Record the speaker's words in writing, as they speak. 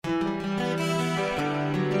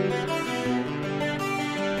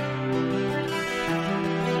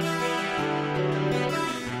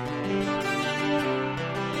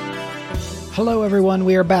Hello, everyone.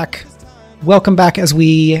 We are back. Welcome back as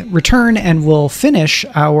we return and we'll finish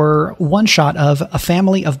our one-shot of A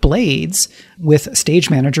Family of Blades with stage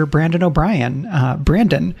manager Brandon O'Brien.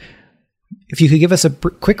 Brandon, if you could give us a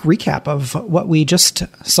quick recap of what we just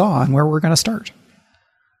saw and where we're going to start.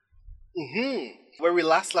 Where we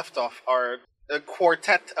last left off, our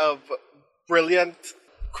quartet of brilliant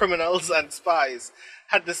criminals and spies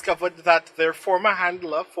had discovered that their former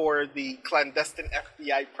handler for the clandestine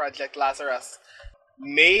FBI Project Lazarus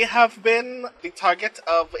may have been the target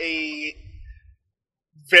of a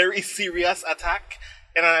very serious attack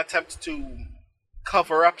in an attempt to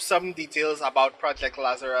cover up some details about Project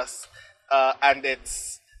Lazarus and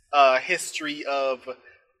its history of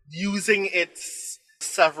using its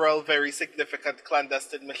several very significant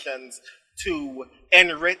clandestine missions to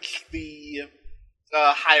enrich the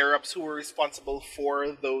higher-ups who were responsible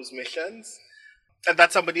for those missions. And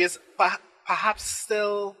that somebody is perhaps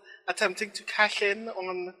still attempting to cash in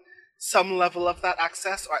on some level of that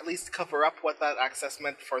access, or at least cover up what that access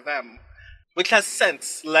meant for them, which has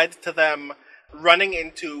since led to them running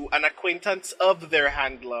into an acquaintance of their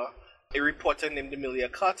handler, a reporter named Amelia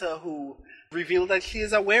Carter, who revealed that she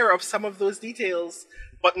is aware of some of those details,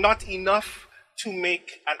 but not enough to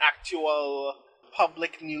make an actual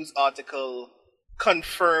public news article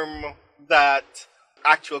confirm that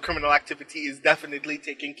actual criminal activity is definitely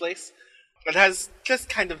taking place. It has just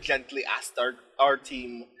kind of gently asked our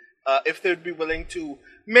team if they'd be willing to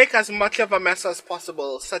make as much of a mess as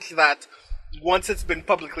possible, such that once it's been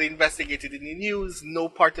publicly investigated in the news, no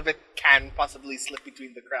part of it can possibly slip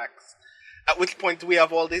between the cracks. At which point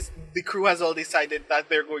the crew has all decided that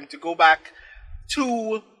they're going to go back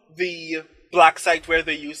to the black site where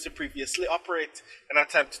they used to previously operate and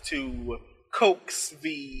attempt to coax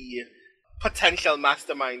the potential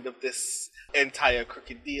mastermind of this entire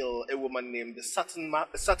crooked deal, a woman named Sutton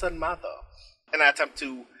Mather, in an attempt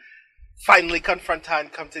to finally confront her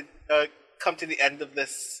and come to the end of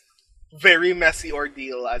this very messy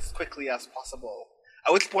ordeal as quickly as possible.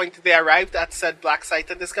 At which point they arrived at said black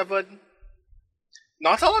site and discovered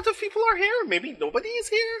not a lot of people are here, maybe nobody is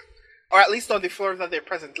here, or at least on the floor that they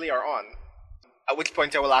presently are on. At which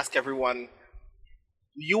point I will ask everyone,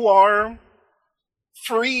 you are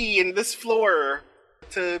free in this floor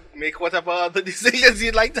to make whatever other decisions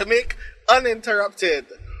you'd like to make uninterrupted.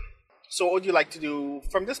 So what would you like to do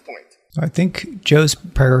from this point? I think Joe's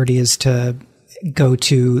priority is to go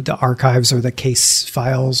to the archives or the case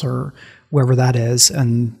files or wherever that is,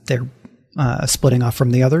 and they're splitting off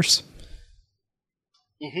from the others.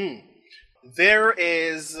 There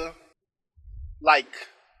is like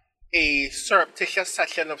a surreptitious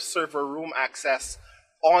section of server room access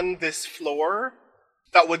on this floor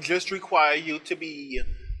that would just require you to be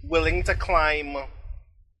willing to climb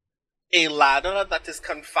a ladder that is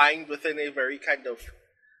confined within a very kind of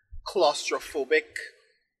claustrophobic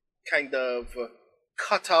kind of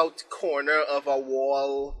cutout corner of a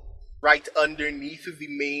wall right underneath the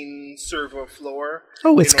main server floor.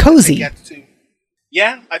 Oh, it's cozy.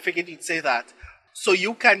 Yeah, I figured you'd say that. So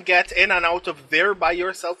you can get in and out of there by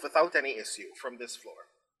yourself without any issue from this floor.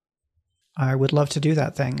 I would love to do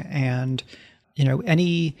that thing. And, you know,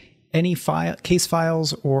 any case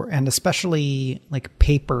files and especially like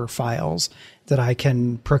paper files that I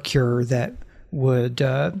can procure that would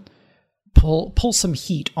pull some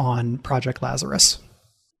heat on Project Lazarus.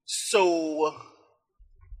 So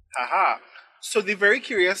the very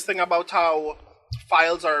curious thing about how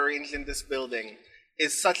files are arranged in this building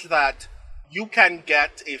is such that you can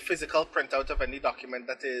get a physical printout of any document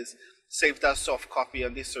that is saved as soft copy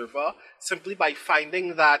on the server simply by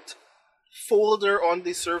finding that folder on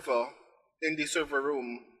the server in the server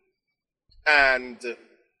room and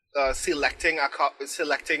selecting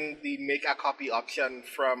the make a copy option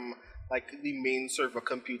from like the main server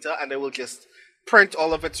computer, and it will just print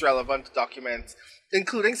all of its relevant documents,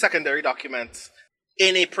 including secondary documents,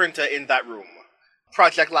 in a printer in that room.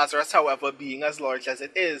 Project Lazarus, however, being as large as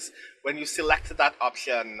it is, when you select that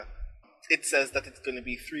option, it says that it's going to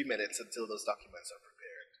be 3 minutes until those documents are prepared.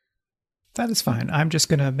 That is fine. I'm just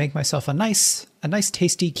going to make myself a nice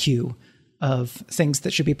tasty queue of things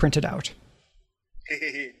that should be printed out.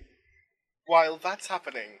 While that's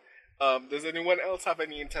happening, does anyone else have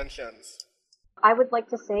any intentions? I would like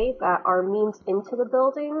to say that our means into the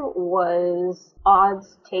building was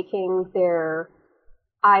odds taking their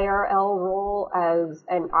IRL role as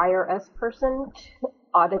an IRS person,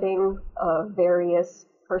 auditing various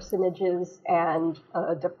personages and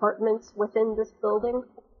departments within this building.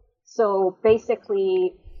 So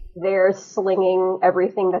basically, they're slinging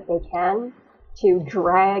everything that they can to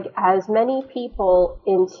drag as many people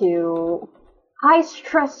into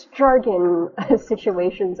high-stress jargon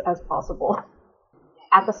situations as possible.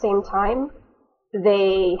 At the same time,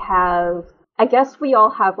 they have... I guess we all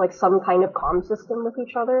have, like, some kind of comm system with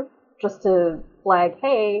each other, just to flag,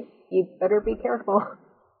 hey, you better be careful.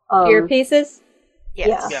 Earpieces?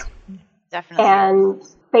 Yes. Yeah. Definitely. And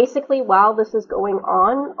basically, while this is going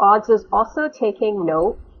on, Odds is also taking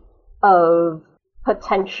note of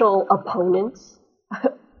potential opponents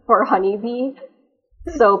for Honeybee.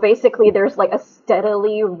 So basically, there's like a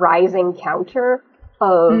steadily rising counter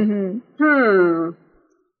of,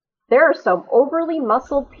 there are some overly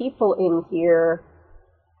muscled people in here.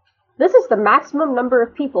 This is the maximum number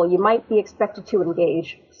of people you might be expected to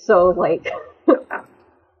engage. So, like,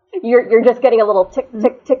 you're just getting a little tick,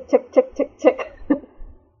 tick, tick, tick, tick, tick, tick.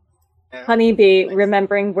 Honeybee,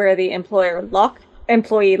 remembering where the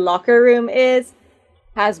employee locker room is,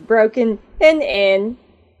 has broken in,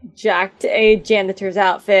 jacked a janitor's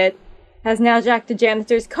outfit, has now jacked a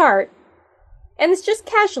janitor's cart, and is just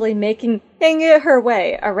casually making her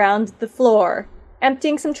way around the floor,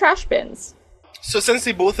 emptying some trash bins. So since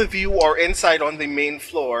the both of you are inside on the main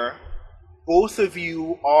floor, both of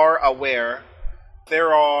you are aware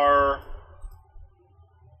there are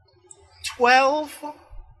 12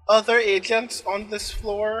 other agents on this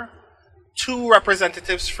floor, 2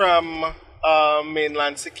 representatives from from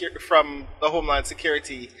the Homeland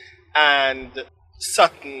Security, and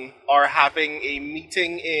Sutton are having a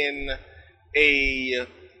meeting in a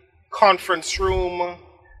conference room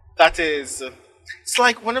that is, it's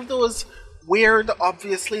like one of those weird,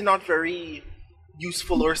 obviously not very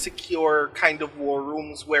useful or secure kind of war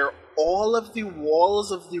rooms where all of the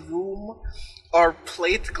walls of the room are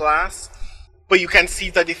plate glass, but you can see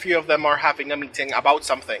that the 3 of them are having a meeting about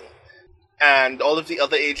something. And all of the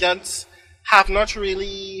other agents have not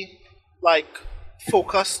really, like,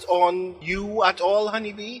 focused on you at all,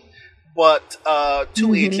 Honeybee, but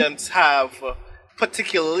 2 agents have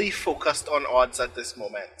particularly focused on Odds at this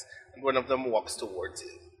moment. And one of them walks towards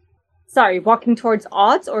you. Sorry, walking towards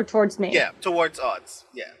Odds or towards me? Yeah, towards Odds,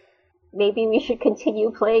 yeah. Maybe we should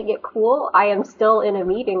continue playing it cool. I am still in a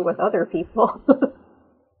meeting with other people.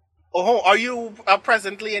 Oh, are you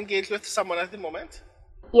presently engaged with someone at the moment?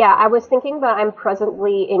 Yeah, I was thinking that I'm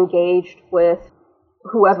presently engaged with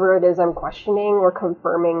whoever it is I'm questioning or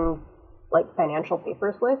confirming, like, financial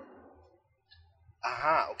papers with.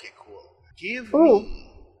 Aha, okay, cool. Give Ooh, me...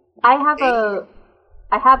 I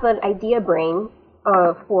have an idea brain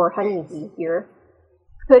for Honeybee here.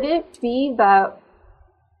 Could it be that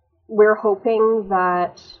we're hoping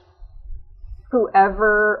that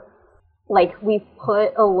whoever, like, we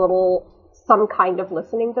put some kind of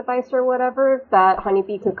listening device or whatever, that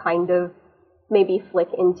Honeybee could kind of maybe flick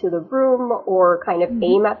into the room or kind of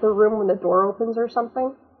aim at the room when the door opens or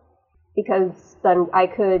something? Because then I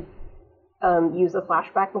could use the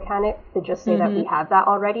flashback mechanic to just say that we have that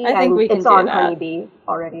already, I think and we can it's do on that. Honeybee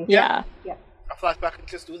already. Yeah. A flashback can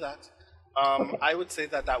just do that. Okay. I would say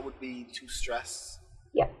that would be too stress,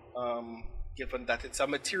 Yeah. given that it's a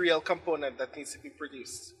material component that needs to be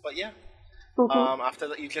produced. But yeah, Mhm. after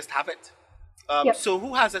that you just have it. Yep. So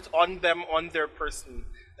who has it on them, on their person,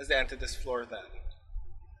 as they enter this floor then?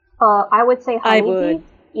 I would say I Honeybee. would.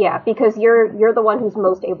 Yeah, because you're the one who's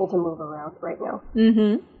most able to move around right now.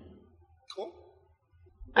 Cool.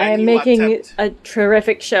 I Then am you making attempt- a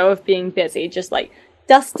terrific show of being busy, just like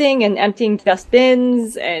dusting and emptying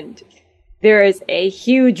dustbins, and there is a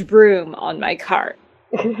huge broom on my cart.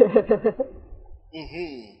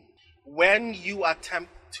 When you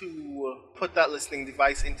attempt to put that listening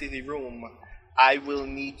device into the room, I will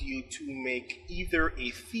need you to make either a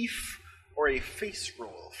thief or a face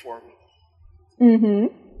roll for me.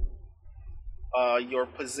 Your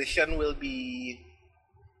position will be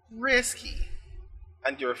risky,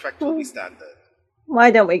 and your effect will be standard.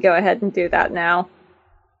 Why don't we go ahead and do that now?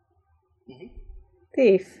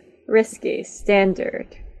 Thief, risky,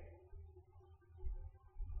 standard.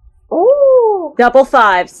 Ooh! Double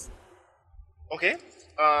 5s. Okay,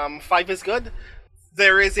 5 is good.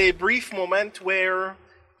 There is a brief moment where,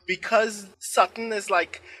 because Sutton is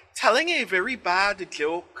like telling a very bad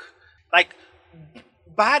joke, like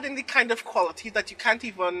bad in the kind of quality that you can't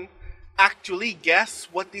even actually guess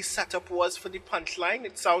what the setup was for the punchline.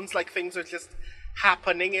 It sounds like things are just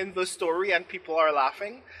happening in the story and people are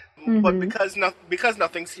laughing. But because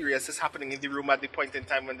nothing serious is happening in the room at the point in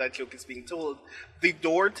time when that joke is being told, the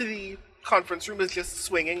door to the conference room is just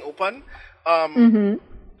swinging open. And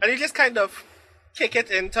you just kind of kick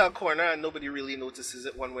it into a corner and nobody really notices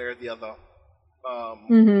it one way or the other.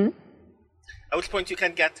 At which point you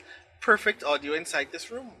can get perfect audio inside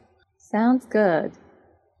this room. Sounds good.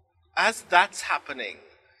 As that's happening,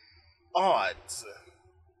 Odds.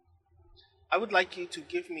 I would like you to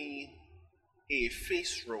give me a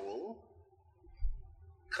face roll.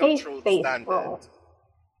 Controlled face standard. roll.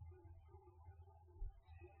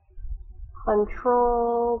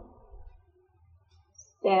 Control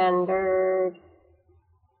standard.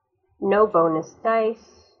 No bonus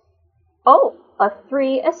dice. Oh, a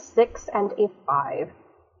 3, a 6, and a 5.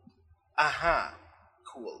 Aha.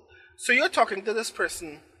 Cool. So you're talking to this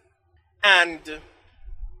person, and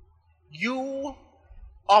you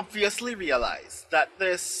obviously realize that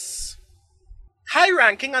this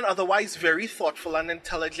high-ranking and otherwise very thoughtful and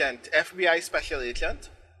intelligent FBI special agent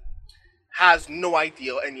has no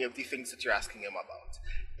idea any of the things that you're asking him about.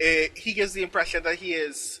 He gives the impression that he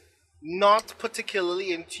is not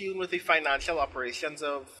particularly in tune with the financial operations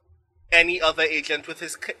of any other agent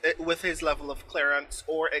with his level of clearance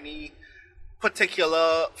or any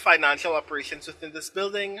particular financial operations within this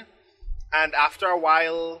building. And after a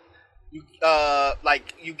while, you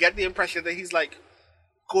get the impression that he's like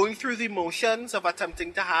going through the motions of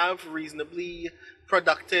attempting to have reasonably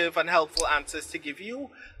productive and helpful answers to give you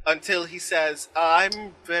until he says,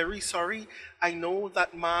 I'm very sorry. I know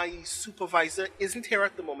that my supervisor isn't here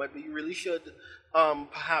at the moment, but you really should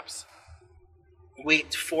perhaps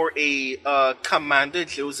wait for a Commander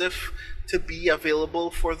Joseph to be available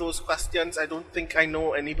for those questions. I don't think I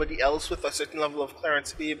know anybody else with a certain level of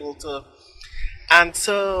clearance to be able to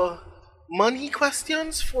answer money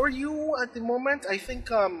questions for you at the moment. I think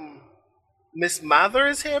Miss Mather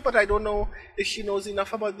is here, but I don't know if she knows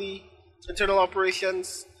enough about the internal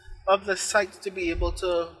operations of the site to be able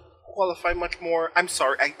to qualify much more. I'm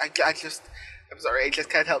sorry, I'm sorry, I just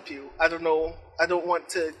can't help you. I don't know. I don't want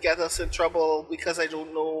to get us in trouble because I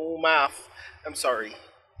don't know math. I'm sorry.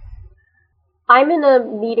 I'm in a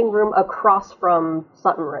meeting room across from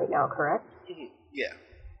Sutton right now, correct? Mm-hmm. Yeah.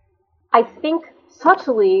 I think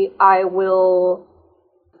subtly I will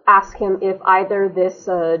ask him if either this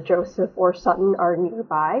Joseph or Sutton are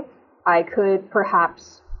nearby. I could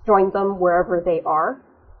perhaps join them wherever they are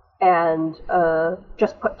and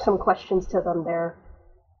just put some questions to them there.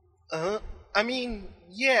 I mean,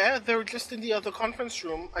 yeah, they're just in the other conference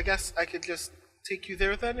room. I guess I could just take you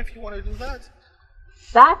there then if you want to do that.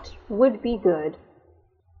 That would be good.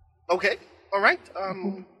 Okay, alright.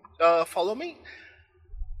 Follow me.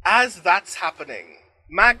 As that's happening,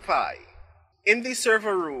 Magpie, in the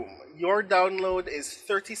server room, your download is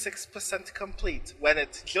 36% complete when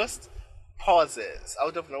it just pauses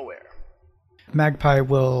out of nowhere. Magpie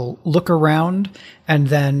will look around, and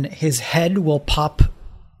then his head will pop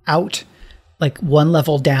out like one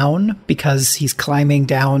level down because he's climbing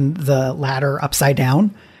down the ladder upside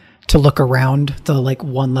down to look around the like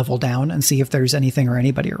one level down and see if there's anything or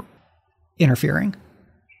anybody interfering.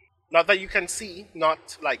 Not that you can see,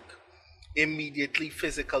 not like immediately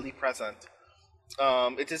physically present.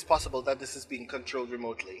 It is possible that this is being controlled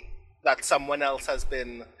remotely, that someone else has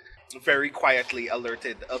been very quietly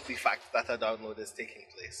alerted of the fact that a download is taking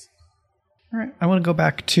place. All right, I want to go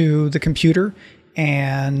back to the computer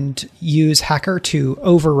and use Hacker to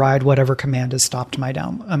override whatever command has stopped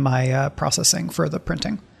my processing for the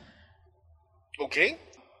printing. Okay.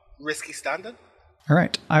 Risky standard. All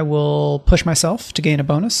right, I will push myself to gain a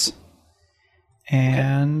bonus.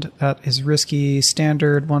 And that is risky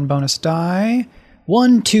standard, 1 bonus die.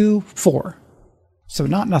 1, 2, 4. So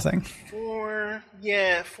not nothing. 4,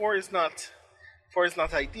 yeah, 4 is not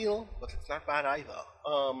ideal, but it's not bad either.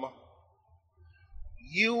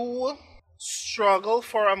 You struggle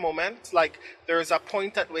for a moment. Like there is a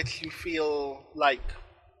point at which you feel like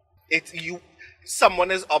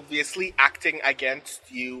someone is obviously acting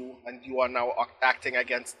against you, and you are now acting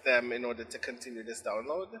against them in order to continue this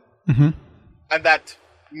download. Mm-hmm. And that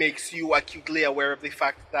makes you acutely aware of the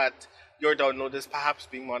fact that your download is perhaps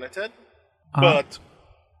being monitored. But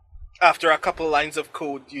after a couple lines of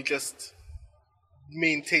code, you just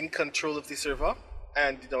maintain control of the server,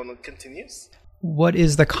 and the download continues. What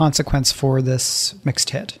is the consequence for this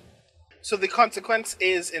mixed hit? So the consequence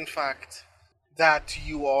is, in fact, that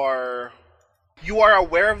you are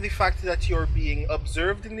aware of the fact that you're being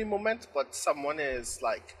observed in the moment, but someone is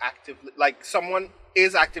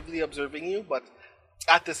actively observing you, but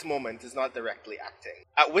at this moment is not directly acting.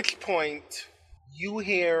 At which point you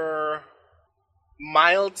hear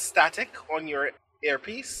mild static on your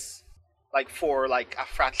earpiece, for a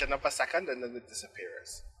fraction of a second, and then it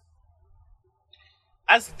disappears.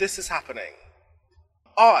 As this is happening,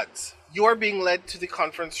 Odds, you're being led to the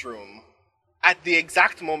conference room at the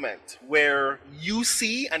exact moment where you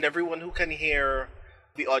see, and everyone who can hear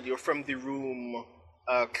the audio from the room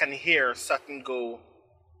can hear Sutton go,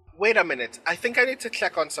 Wait a minute. I think I need to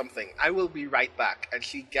check on something. I will be right back. And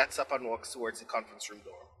she gets up and walks towards the conference room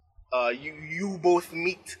door. You both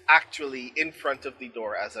meet actually in front of the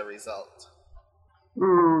door as a result.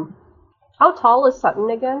 How tall is Sutton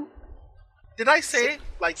again? Did I say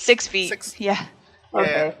 6 feet? Yeah.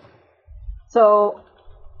 Okay. So,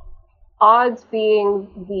 Odds,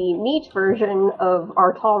 being the meat version of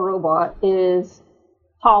our tall robot, is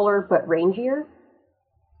taller but rangier.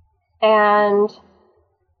 And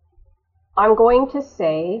I'm going to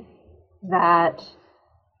say that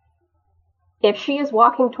if she is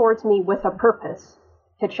walking towards me with a purpose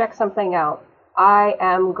to check something out, I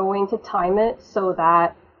am going to time it so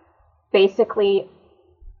that basically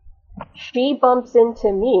she bumps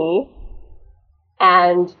into me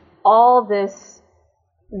and all this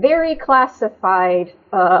very classified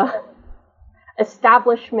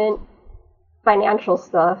establishment financial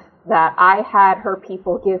stuff that I had her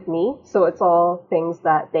people give me, so it's all things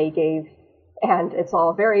that they gave, and it's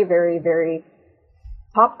all very, very, very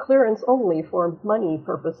top clearance only for money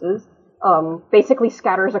purposes, basically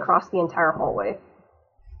scatters across the entire hallway.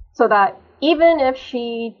 So that even if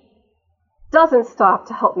she doesn't stop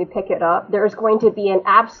to help me pick it up, there's going to be an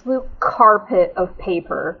absolute carpet of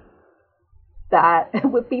paper that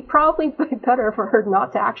would be probably better for her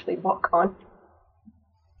not to actually walk on.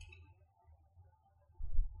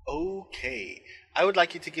 Okay. I would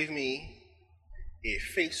like you to give me a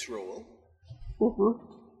face roll. Mm-hmm.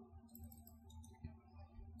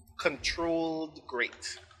 Controlled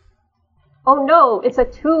great. Oh no, it's a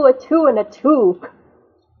 2, a 2, and a 2.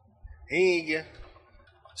 Hey.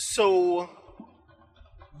 So,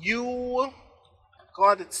 you...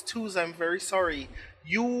 God, it's 2s, I'm very sorry.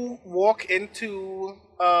 You walk into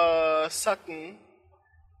Sutton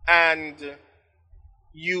and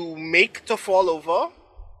you make to fall over,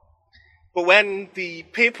 but when the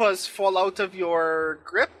papers fall out of your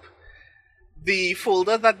grip, the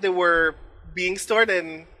folder that they were being stored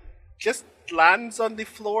in just lands on the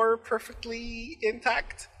floor perfectly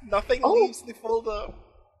intact. Nothing leaves the folder.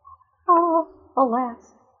 Oh,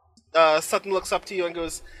 alas. Sutton looks up to you and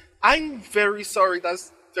goes, I'm very sorry,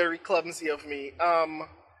 that's very clumsy of me. I'm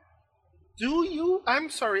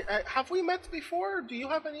sorry, have we met before? Do you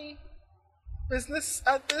have any business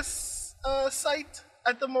at this site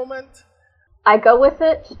at the moment? I go with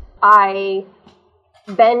it. I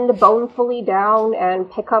bend bonefully down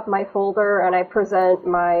and pick up my folder, and I present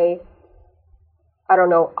my, I don't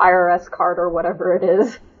know, IRS card or whatever it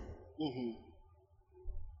is. Mm-hmm.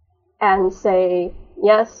 And say,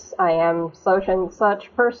 yes, I am such and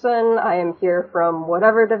such person. I am here from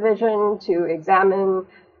whatever division to examine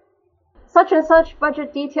such and such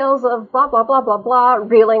budget details of blah, blah, blah, blah, blah,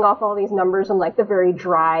 reeling off all these numbers in like the very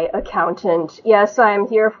dry accountant. Yes, I am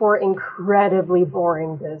here for incredibly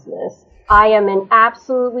boring business. I am in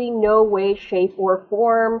absolutely no way, shape, or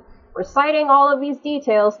form reciting all of these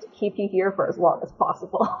details to keep you here for as long as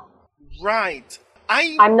possible. Right.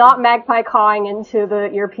 I'm not magpie cawing into the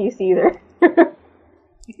earpiece either. I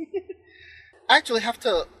actually have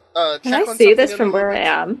to check Can I on see this something from in a where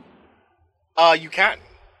I moment. am? You can.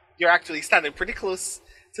 You're actually standing pretty close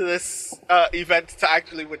to this event to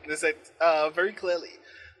actually witness it very clearly.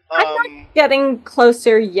 I'm not getting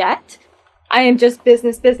closer yet. I am just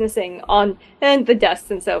businessing on and the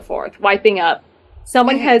desks and so forth, wiping up.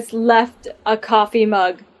 Someone has left a coffee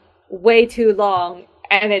mug way too long,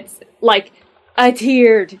 and it's like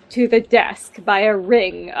adhered to the desk by a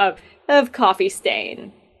ring of coffee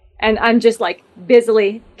stain. And I'm just like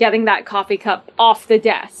busily getting that coffee cup off the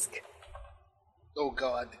desk. Oh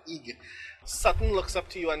God, Eeg. Sutton looks up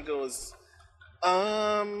to you and goes,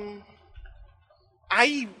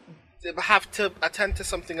 I have to attend to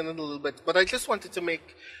something in a little bit, but I just wanted to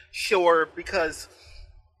make sure, because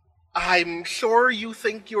I'm sure you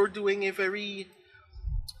think you're doing a very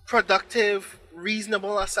productive,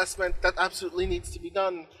 reasonable assessment that absolutely needs to be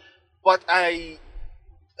done, but I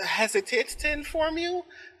hesitate to inform you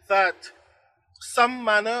that some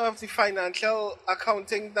manner of the financial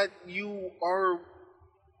accounting that you are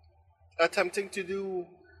attempting to do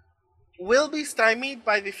will be stymied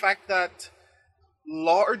by the fact that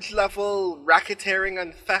large-level racketeering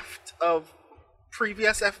and theft of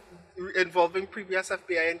involving previous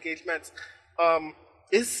FBI engagements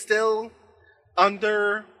is still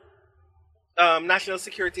under national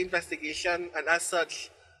security investigation, and as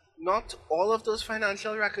such, not all of those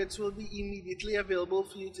financial records will be immediately available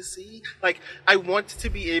for you to see. Like, I want to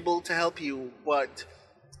be able to help you, but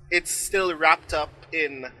it's still wrapped up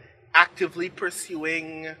in actively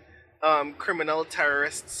pursuing criminal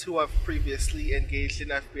terrorists who have previously engaged in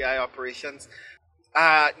FBI operations.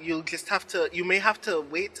 You may have to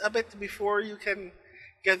wait a bit before you can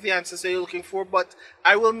get the answers that you're looking for, but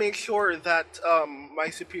I will make sure that my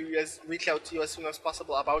superiors reach out to you as soon as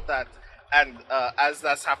possible about that. And as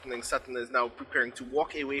that's happening, Sutton is now preparing to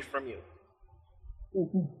walk away from you.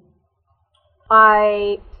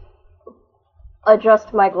 I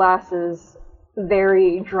adjust my glasses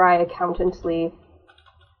very dry accountantly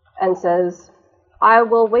and says, I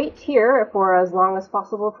will wait here for as long as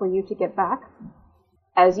possible for you to get back.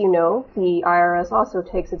 As you know, the IRS also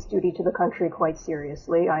takes its duty to the country quite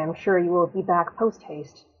seriously. I am sure you will be back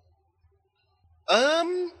post-haste.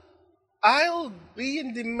 I'll be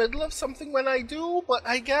in the middle of something when I do, but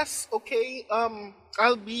I guess, okay,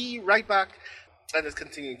 I'll be right back. And is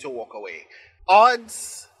continuing to walk away.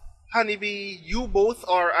 Odds, Honeybee, you both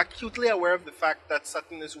are acutely aware of the fact that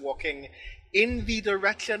Sutton is walking in the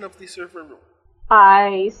direction of the server room.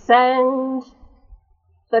 I send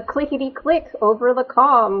the clickety-click over the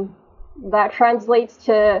comm. That translates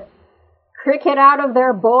to cricket out of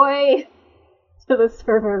there, boy, to the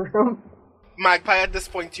server room. Magpie, at this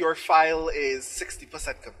point, your file is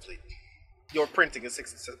 60% complete. Your printing is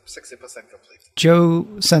 60% complete. Joe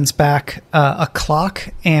sends back a clock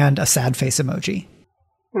and a sad face emoji.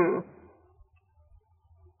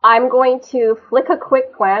 I'm going to flick a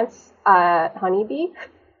quick glance at Honeybee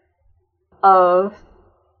of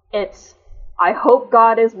it's, I hope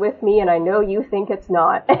God is with me and I know you think it's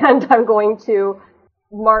not. And I'm going to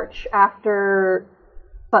march after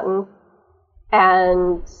Sutton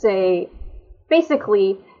and say,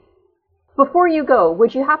 basically, before you go,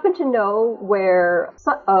 would you happen to know where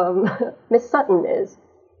Miss Sutton is?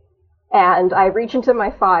 And I reach into my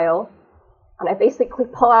file, and I basically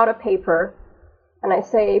pull out a paper, and I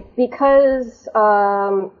say, because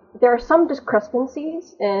there are some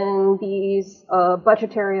discrepancies in these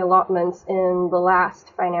budgetary allotments in the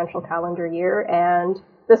last financial calendar year, and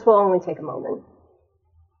this will only take a moment.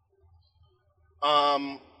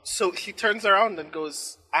 So he turns around and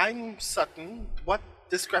goes, I'm Sutton. What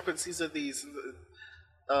discrepancies are these?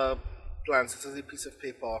 Glances at a piece of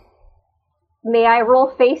paper. May I roll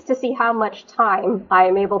face to see how much time I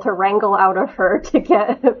am able to wrangle out of her to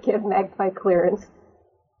give Magpie clearance?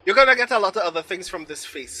 You're gonna get a lot of other things from this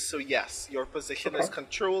face, so yes, your position is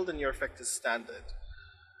controlled and your effect is standard.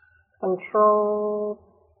 Control,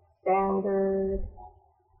 standard.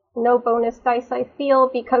 No bonus dice, I feel,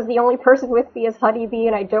 because the only person with me is Honeybee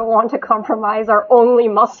and I don't want to compromise our only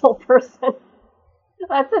muscle person.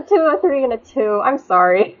 That's a 2, a 3, and a 2. I'm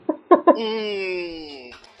sorry.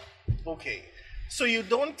 Okay. So you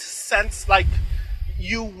don't sense, like,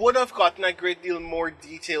 you would have gotten a great deal more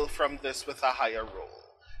detail from this with a higher roll.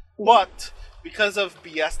 But, because of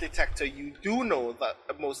BS Detector, you do know that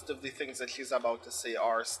most of the things that she's about to say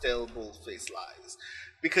are still bull-faced lies.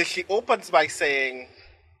 Because she opens by saying,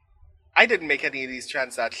 I didn't make any of these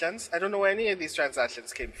transactions. I don't know where any of these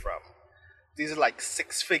transactions came from. These are like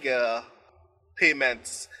 6-figure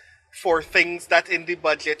payments for things that in the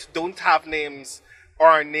budget don't have names or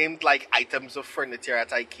are named like items of furniture at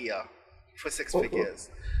IKEA for 6 figures.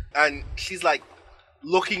 And she's like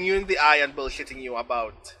looking you in the eye and bullshitting you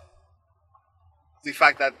about the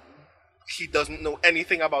fact that she doesn't know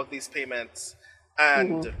anything about these payments.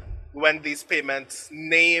 And when these payments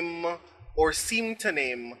name or seem to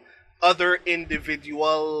name other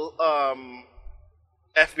individual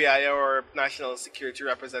FBI or national security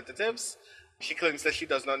representatives, she claims that she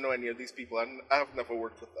does not know any of these people, and I have never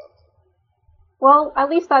worked with them. Well, at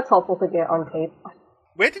least that's helpful to get on tape.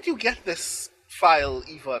 Where did you get this file,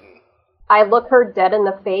 even? I look her dead in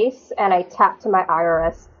the face, and I tap to my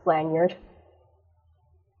IRS lanyard.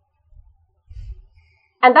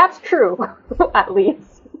 And that's true, at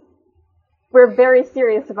least. We're very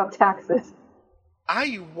serious about taxes.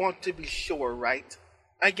 I want to be sure, right?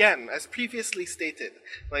 Again, as previously stated,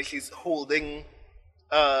 like she's holding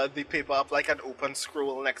the paper up like an open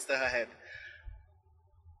scroll next to her head.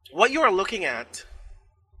 What you are looking at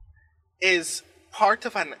is part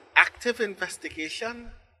of an active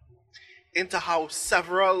investigation into how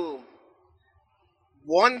several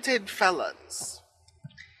wanted felons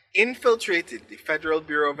infiltrated the Federal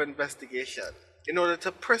Bureau of Investigation in order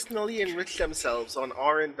to personally enrich themselves on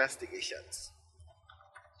our investigations.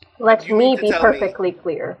 Let me be perfectly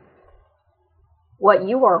clear. What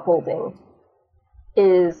you are holding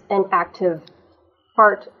is an active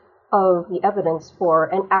part of the evidence for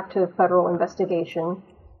an active federal investigation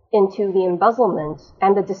into the embezzlement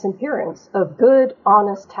and the disappearance of good,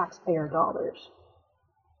 honest taxpayer dollars.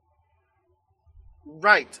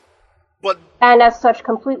 Right, but... And as such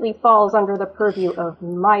completely falls under the purview of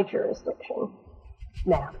my jurisdiction,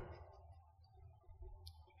 ma'am.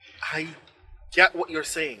 I get what you're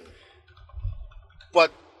saying,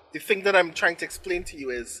 but the thing that I'm trying to explain to you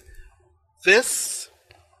is this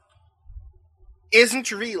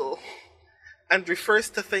isn't real and refers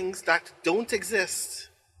to things that don't exist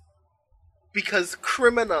because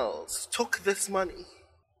criminals took this money.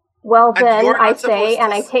 Well, And then you're I not supposed say, to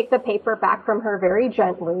and I take the paper back from her very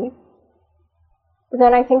gently.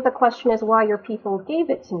 Then I think the question is why your people gave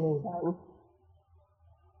it to me then.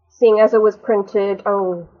 Seeing as it was printed,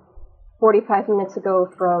 45 minutes ago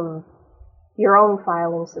from your own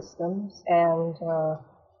filing systems, and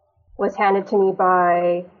was handed to me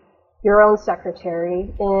by your own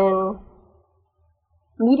secretary in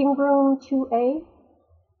meeting room 2A.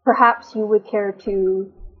 Perhaps you would care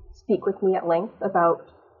to speak with me at length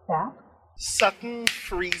about that? Sutton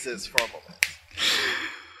freezes for a moment.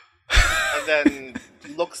 And then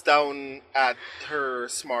looks down at her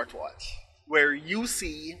smartwatch, where you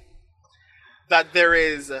see that there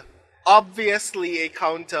is obviously a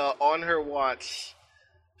counter on her watch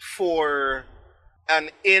for an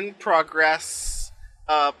in-progress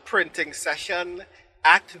printing session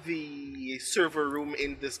at the server room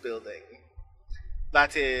in this building.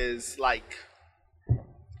 That is like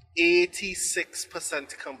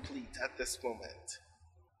 86% complete at this moment.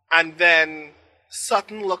 And then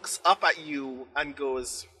Sutton looks up at you and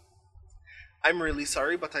goes, I'm really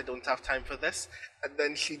sorry, but I don't have time for this. And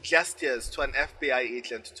then she gestures to an FBI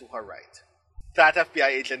agent to her right. That FBI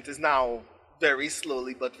agent is now very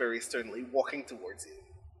slowly but very sternly walking towards you.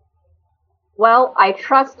 Well, I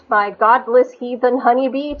trust my godless heathen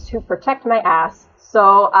honeybee to protect my ass,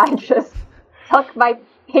 so I just tuck my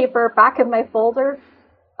paper back in my folder,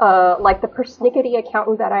 like the persnickety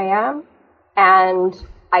accountant that I am, and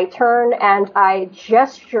I turn and I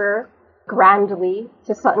gesture grandly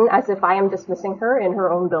to Sutton as if I am dismissing her in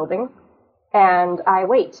her own building, and I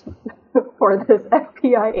wait for this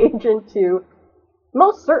FBI agent to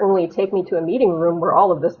most certainly take me to a meeting room where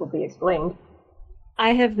all of this will be explained.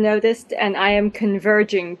 I have noticed, and I am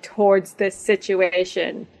converging towards this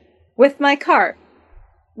situation with my cart,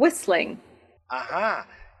 whistling. Aha!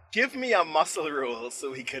 Give me a muscle roll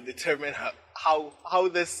so we can determine how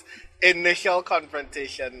this initial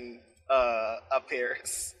confrontation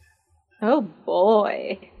appears. Oh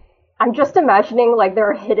boy. I'm just imagining like there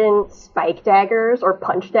are hidden spike daggers or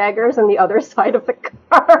punch daggers on the other side of the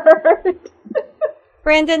cart.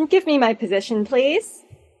 Brandon, give me my position, please.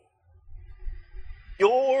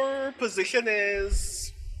 Your position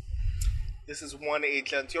is... This is one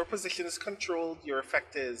agent. Your position is controlled. Your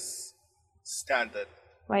effect is standard.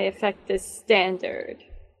 My effect is standard.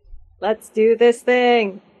 Let's do this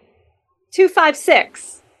thing.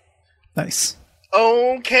 256. Nice.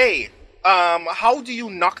 Okay. How do you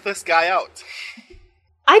knock this guy out?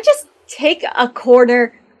 I just take a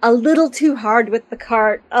corner a little too hard with the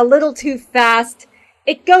cart, a little too fast.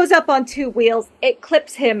 It goes up on two wheels. It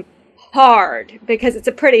clips him hard because it's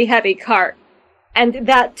a pretty heavy cart. And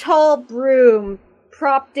that tall broom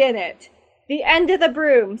propped in it, the end of the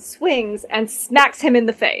broom swings and smacks him in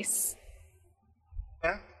the face.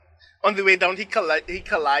 Yeah. On the way down, he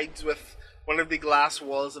collides with one of the glass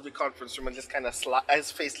walls of the conference room and just kind of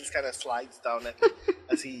his face just kind of slides down it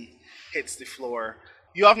as he hits the floor.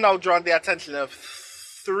 You have now drawn the attention of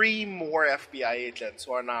 3 more FBI agents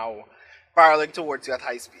who are now barreling towards you at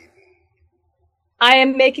high speed. I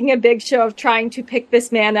am making a big show of trying to pick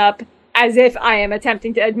this man up as if I am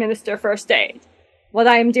attempting to administer first aid. What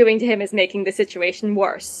I am doing to him is making the situation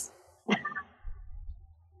worse.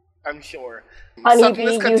 I'm sure. Honeybee Sutton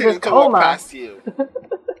is continuing uses to walk coma. past you.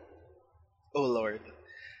 Oh, Lord.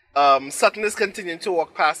 Sutton is continuing to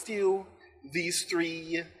walk past you. These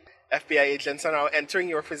 3 FBI agents are now entering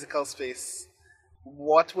your physical space.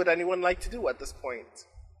 What would anyone like to do at this point?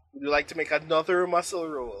 Would you like to make another muscle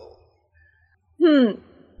roll?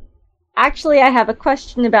 Actually, I have a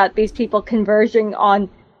question about these people converging on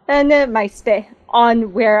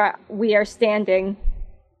on where we are standing.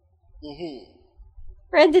 Mm-hmm.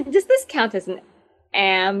 Brandon, does this count as an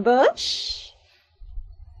ambush?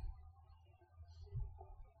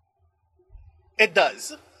 It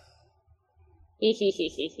does.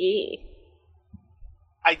 Hehehehe.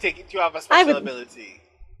 I take it you have a special ability.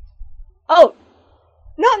 Oh,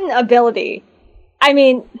 not an ability. I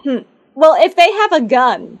mean, well, if they have a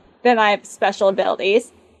gun, then I have special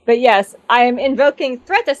abilities. But yes, I am invoking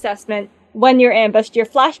threat assessment. When you're ambushed, your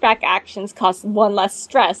flashback actions cost 1 less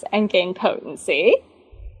stress and gain potency.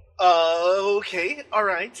 Okay,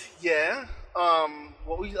 alright, yeah.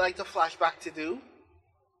 What would you like the flashback to do?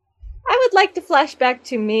 I would like to flash back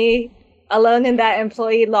to me, alone in that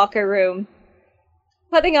employee locker room,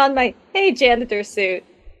 putting on my Hey Janitor suit,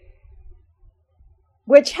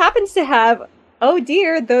 which happens to have oh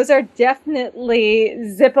dear, those are definitely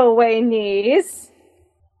zip-away knees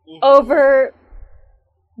over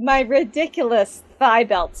my ridiculous thigh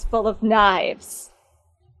belts full of knives.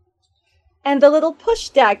 And the little push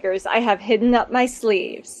daggers I have hidden up my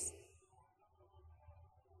sleeves.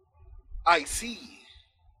 I see.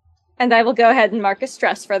 And I will go ahead and mark a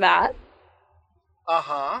stress for that.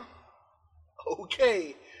 Uh-huh.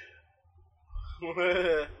 Okay.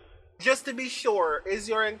 Just to be sure, is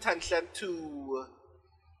your intention to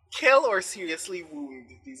kill or seriously wound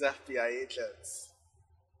these FBI agents?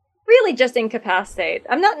 Really just incapacitate.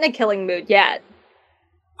 I'm not in a killing mood yet.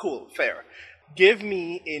 Cool, fair. Give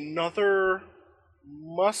me another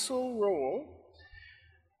muscle roll.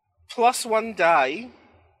 +1 die.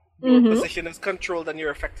 Your position is controlled and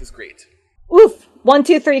your effect is great. Oof! 1,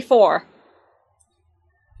 2, 3, 4.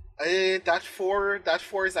 That four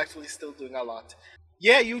is actually still doing a lot.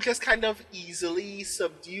 Yeah, you just kind of easily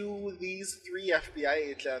subdue these 3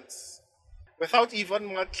 FBI agents without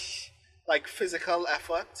even much physical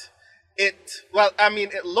effort. It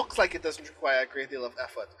looks like it doesn't require a great deal of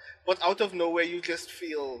effort, but out of nowhere you just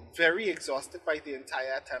feel very exhausted by the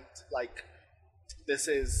entire attempt. This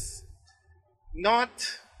is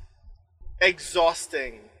not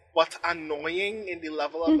exhausting, but annoying in the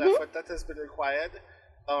level of effort that has been required.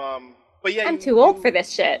 But yeah, I'm too old for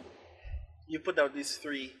this shit. You put out these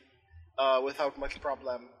 3 without much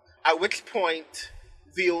problem. At which point,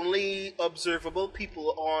 the only observable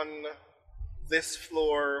people on this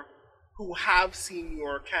floor who have seen you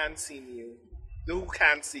or can see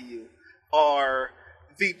you are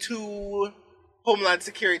the 2 Homeland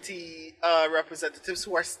Security representatives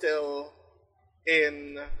who are still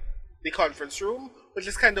in the conference room, which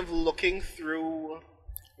is kind of looking through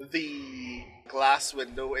the glass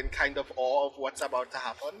window in kind of awe of what's about to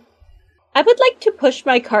happen. I would like to push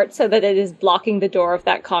my cart so that it is blocking the door of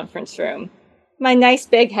that conference room. My nice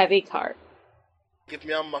big heavy cart. Give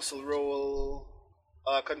me a muscle roll,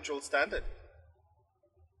 control standard.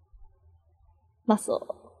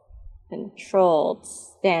 Muscle. Controlled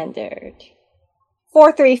standard.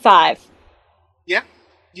 4, 3, 5. Yeah,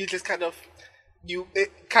 you just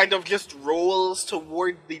it kind of just rolls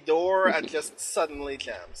toward the door and just suddenly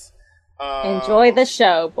jams. Enjoy the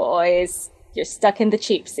show, boys. You're stuck in the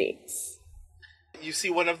cheap seats. You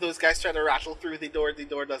see one of those guys trying to rattle through the door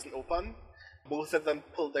doesn't open. Both of them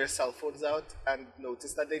pull their cell phones out and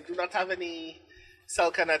notice that they do not have any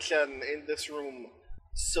cell connection in this room.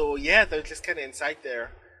 So yeah, they're just kind of inside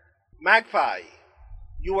there. Magpie,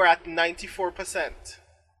 you are at 94%.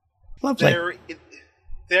 Lovely.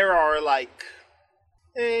 There are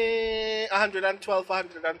 112,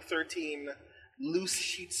 113 loose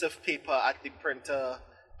sheets of paper at the printer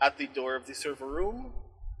at the door of the server room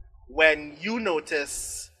when you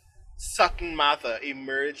notice Sutton Mather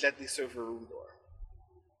emerge at the server room door.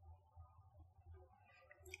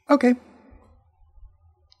 Okay.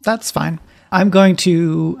 That's fine. I'm going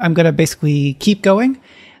to basically keep going,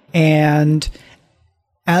 and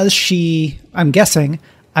as she, I'm guessing,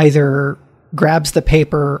 either grabs the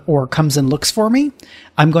paper or comes and looks for me,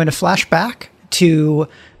 I'm going to flash back to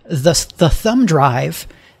the thumb drive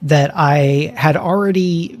that I had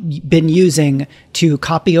already been using to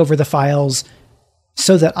copy over the files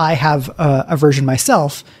so that I have a version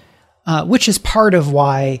myself, which is part of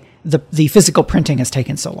why the physical printing has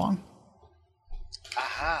taken so long.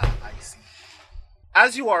 Aha, I see.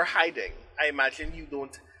 As you are hiding, I imagine you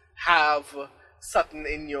don't have Sutton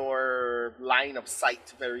in your line of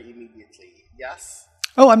sight very immediately, yes?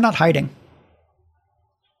 Oh, I'm not hiding.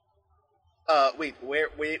 Wait,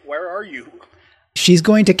 where are you? She's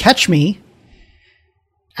going to catch me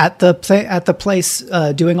at the place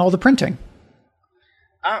doing all the printing.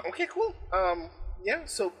 Okay, cool. Yeah,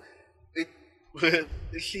 so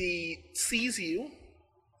she sees you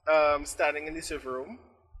standing in the server room,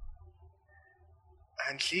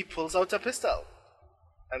 and she pulls out a pistol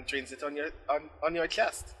and trains it on your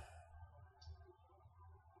chest.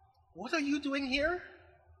 What are you doing here?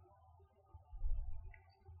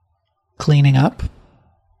 Cleaning up.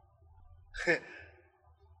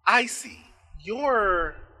 I see.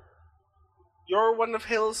 You're one of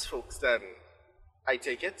Hill's folks, then. I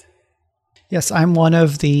take it. Yes, I'm one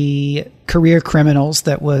of the career criminals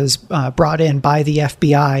that was brought in by the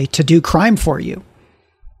FBI to do crime for you.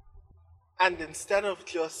 And instead of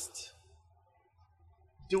just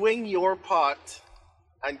doing your part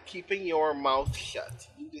and keeping your mouth shut,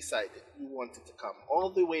 you decided you wanted to come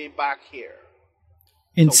all the way back here.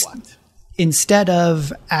 So what? Instead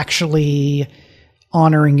of actually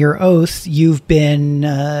honoring your oath, you've been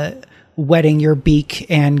wetting your beak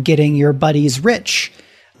and getting your buddies rich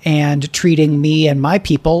and treating me and my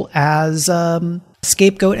people as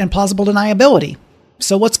scapegoat and plausible deniability.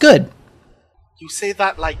 So what's good? You say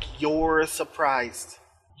that like you're surprised.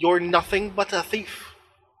 You're nothing but a thief.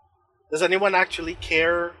 Does anyone actually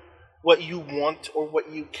care what you want or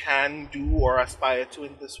what you can do or aspire to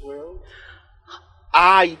in this world?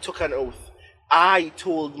 I took an oath. I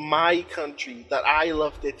told my country that I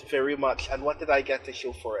loved it very much, and what did I get to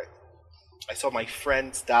show for it? I saw my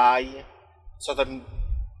friends die, saw them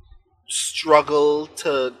struggle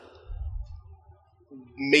to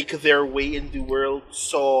make their way in the world,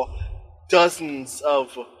 saw dozens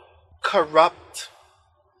of corrupt,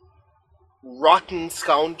 rotten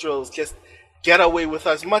scoundrels just get away with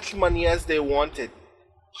as much money as they wanted,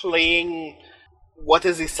 playing what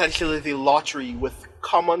is essentially the lottery with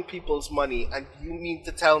common people's money. And you mean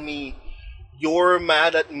to tell me you're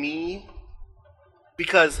mad at me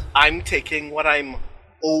because I'm taking what I'm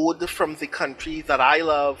owed from the country that I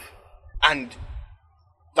love, and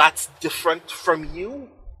that's different from you?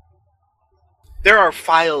 There are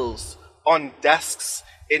files on desks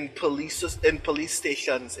in police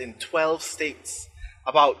stations in 12 states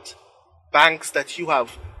about banks that you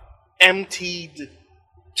have emptied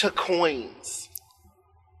to coins.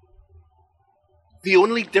 The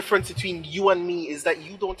only difference between you and me is that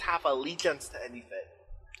you don't have allegiance to anything.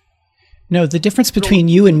 No, the difference between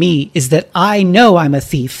you and me is that I know I'm a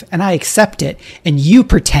thief and I accept it, and you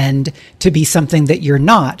pretend to be something that you're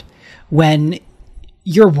not when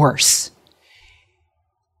you're worse.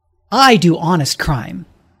 I do honest crime.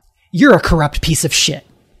 You're a corrupt piece of shit.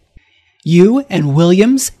 You and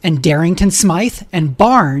Williams and Darrington Smythe and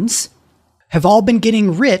Barnes have all been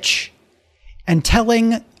getting rich and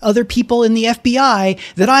telling other people in the FBI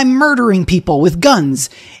that I'm murdering people with guns,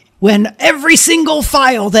 when every single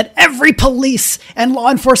file that every police and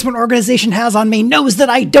law enforcement organization has on me knows that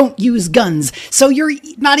I don't use guns. So you're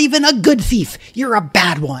not even a good thief. You're a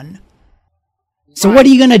bad one. So what are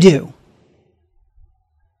you going to do?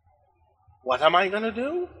 What am I going to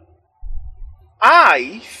do?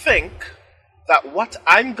 I think that what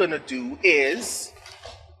I'm going to do is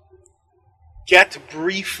get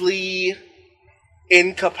briefly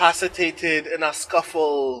incapacitated in a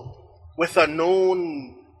scuffle with a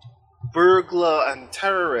known burglar and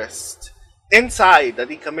terrorist inside a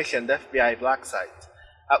decommissioned FBI black site.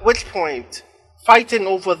 At which point, fighting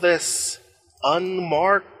over this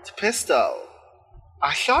unmarked pistol,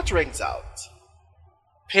 a shot rings out,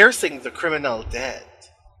 piercing the criminal dead.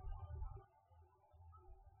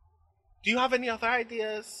 Do you have any other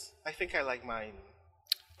ideas? I think I like mine.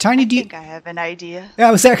 Tiny, I think I have an idea. Yeah,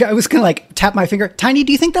 I was gonna like tap my finger. Tiny,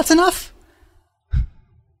 do you think that's enough?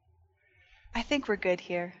 I think we're good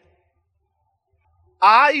here.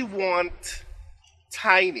 I want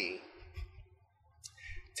Tiny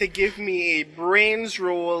to give me a brains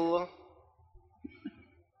roll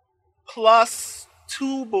plus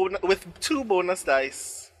two bonus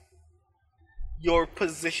dice. Your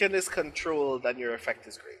position is controlled and your effect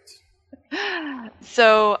is great.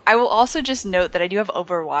 So I will also just note that I do have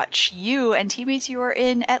Overwatch. You and teammates you are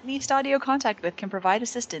in at least audio contact with can provide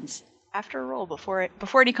assistance after a roll before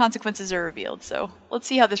any consequences are revealed. So let's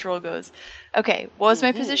see how this roll goes. Okay, what was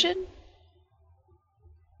my position?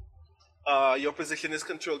 Your position is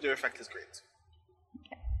controlled, your effect is great.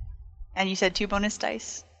 Okay. And you said 2 bonus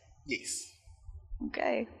dice? Yes.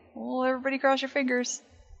 Okay. Well, everybody cross your fingers.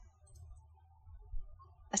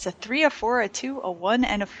 That's a 3, a 4, a 2, a 1,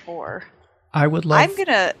 and a 4. I would love...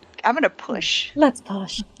 I'm gonna push. Let's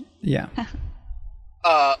push. Yeah.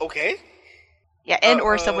 Okay. Yeah, and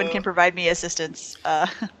or someone can provide me assistance.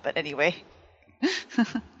 But anyway.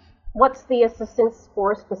 What's the assistance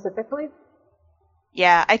for specifically?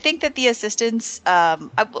 Yeah, I think that the assistance,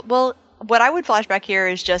 well, what I would flashback here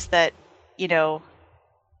is just that,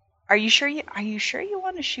 are you sure you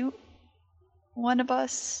want to shoot one of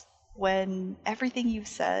us when everything you've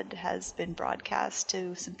said has been broadcast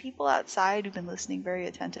to some people outside who've been listening very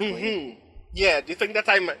attentively? Mm-hmm. Yeah, do you think that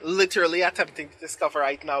I'm literally attempting to discover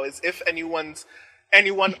right now is if anyone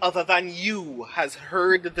other than you has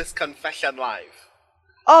heard this confession live?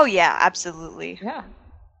 Oh yeah, absolutely. Yeah.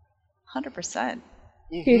 100%.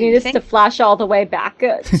 Do you need us to flash all the way back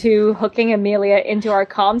to hooking Amelia into our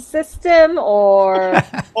comm system, or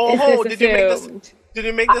is this assumed? Did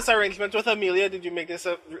you make this arrangement with Amelia? Did you make this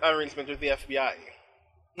arrangement with the FBI?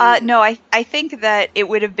 No, I think that it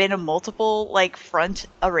would have been a multiple front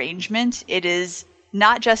arrangement. It is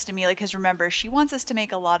not just Amelia, because remember, she wants us to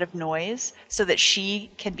make a lot of noise so that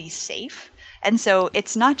she can be safe. And so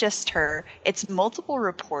it's not just her, it's multiple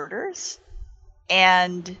reporters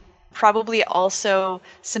and Probably also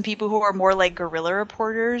some people who are more like guerrilla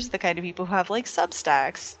reporters, the kind of people who have like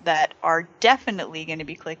Substacks that are definitely going to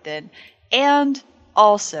be clicked in, and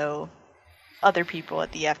also other people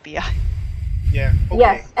at the FBI. Yeah. Okay.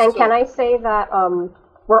 Yes, and so- can I say that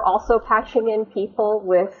we're also patching in people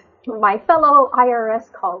with my fellow IRS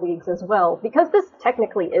colleagues as well, because this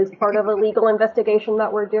technically is part of a legal investigation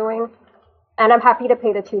that we're doing, and I'm happy to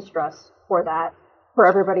pay the 2 stress for that for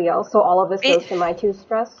everybody else. So all of this goes to my 2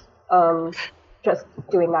 stress. Just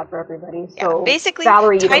doing that for everybody. So Yeah, basically,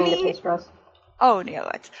 Valerie, you don't Tiny- need to pay stress. Oh no,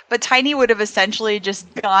 but Tiny would have essentially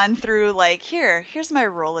just gone through like, here's my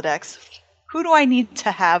Rolodex. Who do I need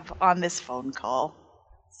to have on this phone call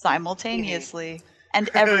simultaneously? And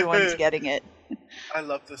everyone's getting it. I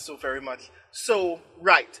love this so very much. So,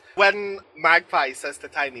 right, when Magpie says to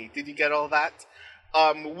Tiny, did you get all that?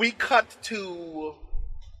 We cut to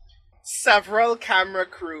several camera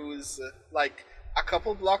crews, like a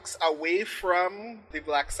couple blocks away from the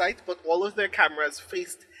black site, but all of their cameras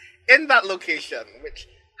faced in that location, which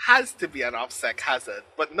has to be an OPSEC hazard,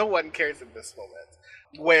 but no one cares in this moment,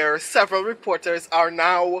 where several reporters are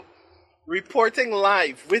now reporting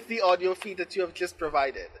live with the audio feed that you have just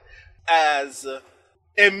provided, as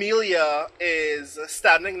Emilia is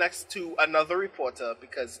standing next to another reporter,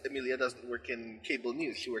 because Emilia doesn't work in cable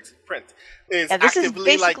news, she works in print, is This is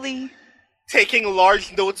actively basically taking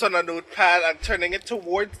large notes on a notepad and turning it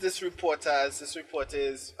towards this reporter as this reporter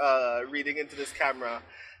is reading into this camera.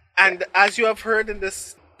 And as you have heard in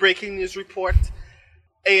this breaking news report,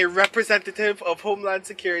 a representative of Homeland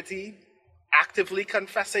Security actively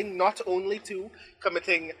confessing not only to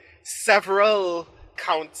committing several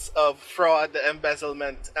counts of fraud,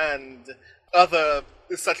 embezzlement, and other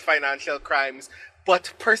such financial crimes,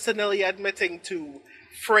 but personally admitting to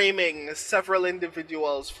framing several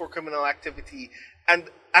individuals for criminal activity and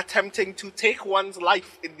attempting to take one's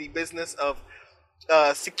life in the business of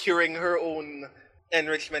securing her own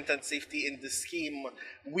enrichment and safety in the scheme.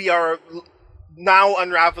 We are now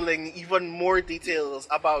unraveling even more details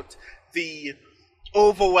about the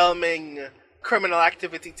overwhelming criminal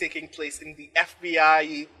activity taking place in the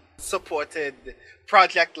FBI-supported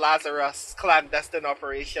Project Lazarus clandestine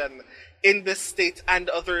operation in this state and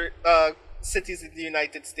other cities in the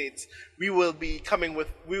United States. We will be coming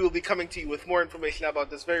to you with more information about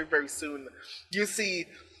this very, very soon. You see,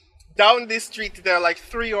 down this street, there are like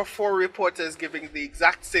 3 or 4 reporters giving the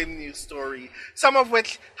exact same news story, some of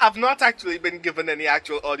which have not actually been given any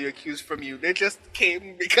actual audio cues from you. They just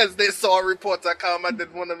came because they saw a reporter come and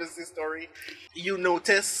did one of his story. You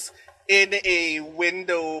notice in a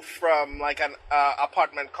window from like an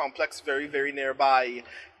apartment complex very, very nearby,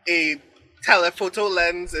 a telephoto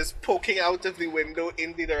lens is poking out of the window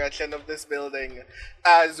in the direction of this building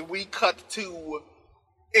as we cut to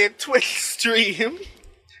a Twitch stream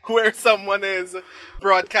where someone is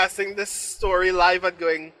broadcasting this story live and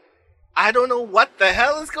going, I don't know what the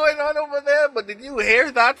hell is going on over there, but did you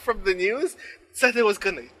hear that from the news? Said it was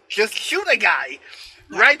gonna just shoot a guy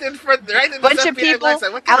right in front, right in a bunch of people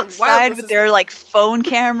outside with their like phone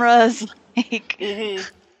cameras. Like,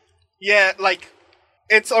 yeah, like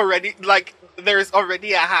it's already like there's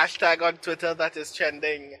already a hashtag on Twitter that is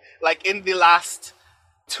trending. Like in the last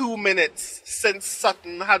 2 minutes since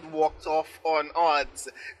Sutton had walked off on odds,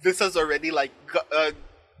 this has already like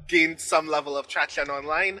gained some level of traction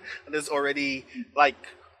online and is already like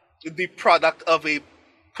the product of a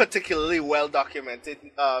particularly well documented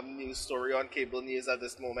news story on cable news at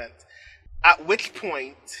this moment. At which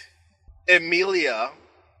point, Emilia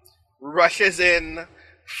rushes in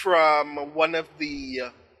from one of the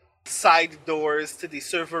side doors to the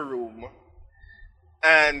server room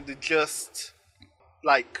and just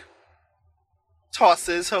like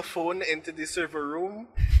tosses her phone into the server room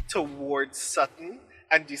towards Sutton,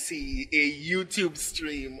 and you see a YouTube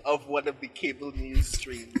stream of one of the cable news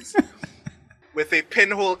streams with a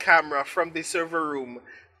pinhole camera from the server room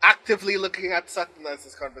actively looking at Sutton as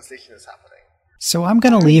this conversation is happening. So I'm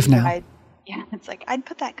going to leave now. It's like, I'd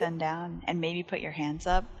put that gun down and maybe put your hands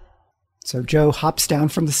up. So Joe hops down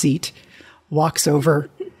from the seat, walks over,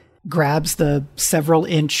 grabs the several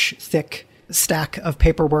inch thick stack of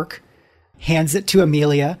paperwork, hands it to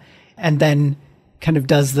Emilia, and then kind of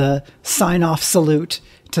does the sign-off salute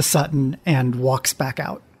to Sutton and walks back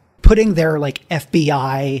out, putting their like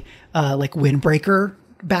FBI like windbreaker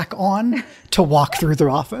back on to walk through the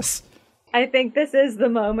office. I think this is the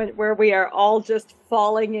moment where we are all just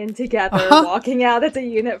falling in together, walking out as a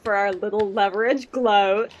unit for our little leverage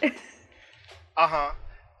gloat.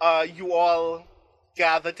 You all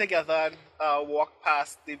gather together and walk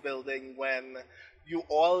past the building when you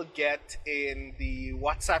all get in the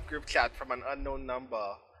WhatsApp group chat from an unknown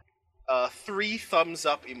number 3 thumbs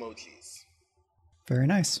up emojis. Very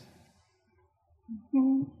nice.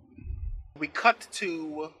 We cut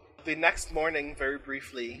to the next morning very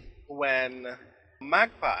briefly when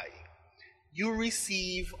Magpie, you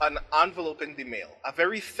receive an envelope in the mail, a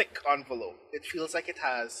very thick envelope. It feels like it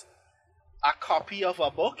has a copy of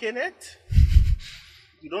a book in it.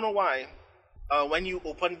 You don't know why. When you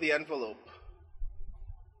open the envelope,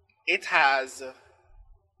 it has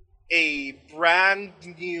a brand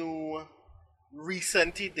new,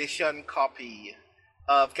 recent edition copy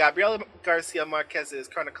of Gabriel Garcia Marquez's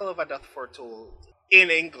Chronicle of a Death Foretold in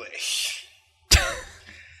English.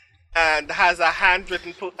 And has a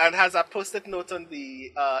handwritten and has a post-it note on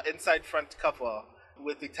the inside front cover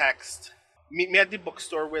with the text, "Meet me at the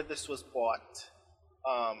bookstore where this was bought,"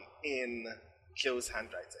 in Joe's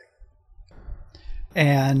handwriting.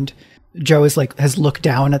 And Joe has looked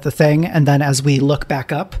down at the thing, and then as we look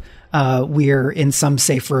back up, we're in some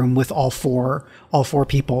safe room with all four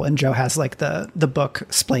people, and Joe has the book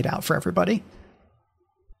splayed out for everybody.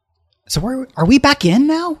 So are we back in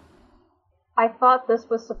now? I thought this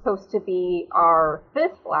was supposed to be our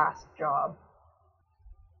 5th last job.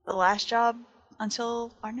 The last job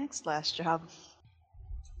until our next last job.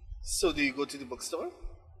 So do you go to the bookstore?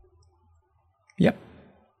 Yep.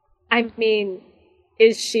 I mean,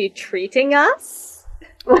 is she treating us?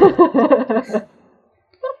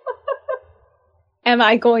 Am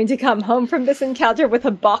I going to come home from this encounter with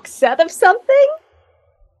a box set of something?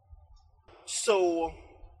 So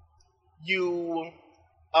you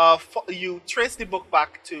trace the book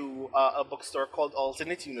back to a bookstore called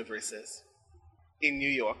Alternate Universes in New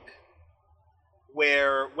York,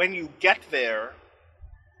 where when you get there,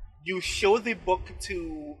 you show the book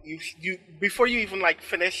to you before you even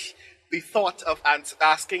finish the thought of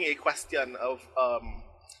asking a question of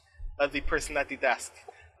the person at the desk.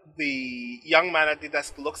 The young man at the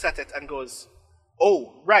desk looks at it and goes,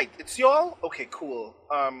 "Oh, right, it's y'all? Okay, cool.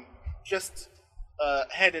 Just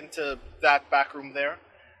head into that back room there,"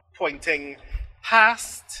 pointing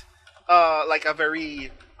past a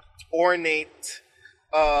very ornate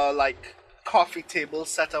coffee table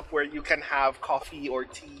set up where you can have coffee or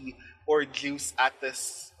tea or juice at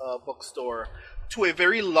this bookstore, to a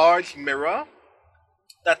very large mirror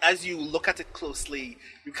that, as you look at it closely,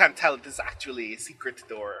 you can tell it is actually a secret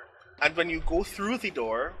door. And when you go through the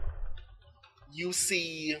door, you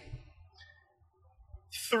see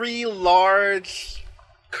 3 large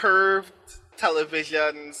curved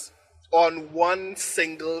televisions on one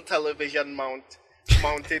single television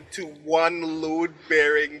mounted to one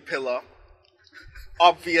load-bearing pillar,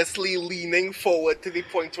 obviously leaning forward to the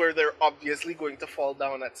point where they're obviously going to fall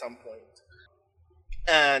down at some point.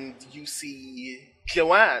 And you see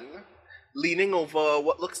Joanne leaning over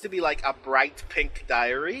what looks to be like a bright pink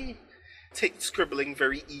diary, scribbling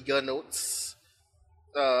very eager notes,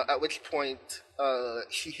 at which point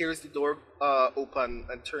she hears the door open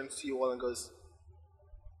and turns to you all and goes,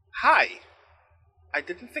 "Hi, I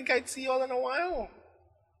didn't think I'd see you all in a while.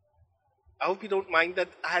 I hope you don't mind that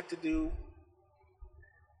I had to do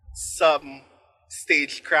some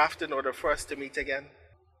stagecraft in order for us to meet again."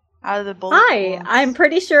 Out of the bullet Hi, wounds. I'm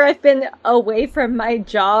pretty sure I've been away from my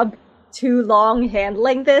job too long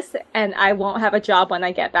handling this, and I won't have a job when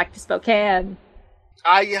I get back to Spokane.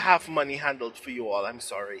 I have money handled for you all, I'm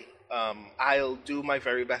sorry. I'll do my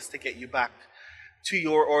very best to get you back to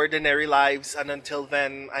your ordinary lives, and until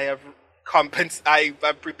then, I'm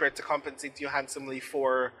prepared to compensate you handsomely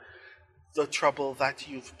for the trouble that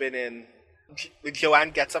you've been in.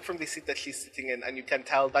 Joanne gets up from the seat that she's sitting in, and you can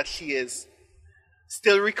tell that she is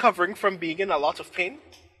still recovering from being in a lot of pain.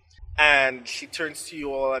 And she turns to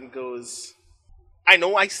you all and goes, "I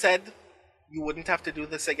know I said you wouldn't have to do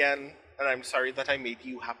this again, and I'm sorry that I made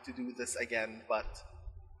you have to do this again, but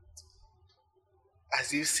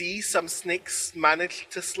as you see, some snakes managed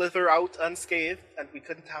to slither out unscathed, and we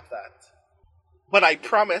couldn't have that. But I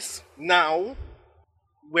promise, now,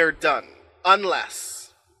 we're done.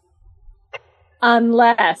 Unless..."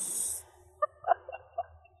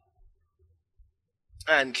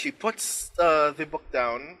 And she puts the book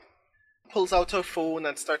down, pulls out her phone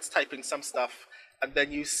and starts typing some stuff, and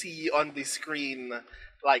then you see on the screen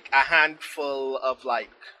a handful of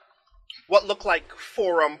what look like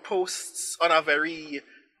forum posts on a very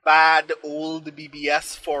bad old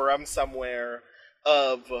BBS forum somewhere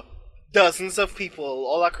of dozens of people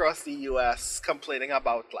all across the US complaining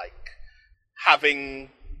about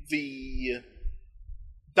having the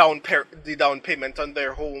down payment on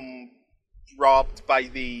their home robbed by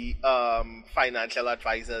the financial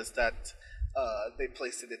advisors that they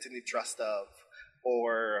placed it in the trust of,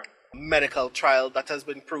 or medical trial that has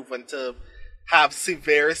been proven to have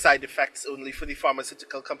severe side effects only for the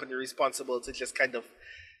pharmaceutical company responsible to just kind of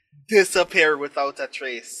disappear without a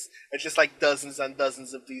trace. It's just like dozens and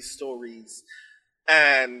dozens of these stories.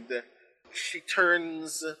 And she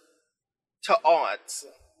turns to Odds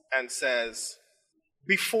and says,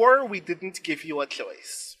 before we didn't give you a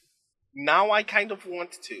choice. Now I kind of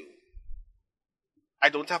want to. I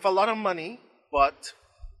don't have a lot of money, but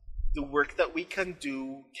the work that we can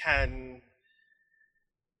do can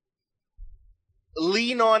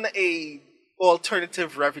lean on a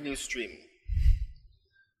alternative revenue stream.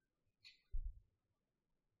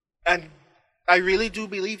 And I really do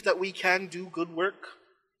believe that we can do good work.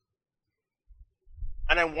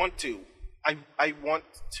 And I want to. I want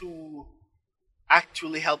to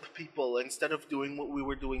actually help people instead of doing what we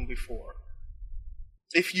were doing before.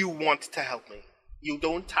 If you want to help me, you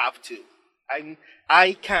don't have to.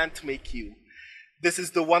 I can't make you. This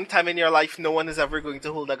is the one time in your life no one is ever going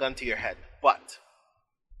to hold a gun to your head. But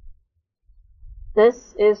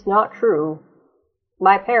this is not true.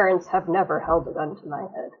 My parents have never held a gun to my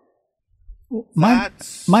head.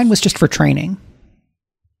 Mine was just for training.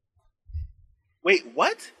 Wait,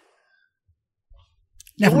 what?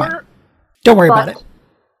 Never mind. Don't worry about it.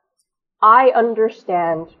 I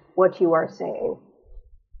understand what you are saying.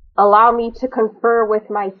 Allow me to confer with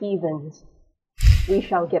my heathens. We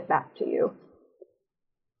shall get back to you.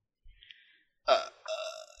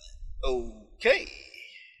 Okay.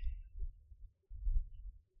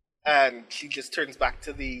 And she just turns back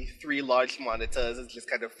to the 3 large monitors and just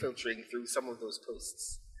kind of filtering through some of those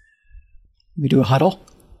posts. We do a huddle?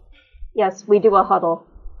 Yes, we do a huddle.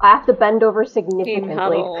 I have to bend over significantly.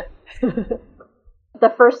 Huddle.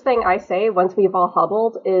 The first thing I say once we've all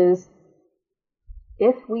huddled is,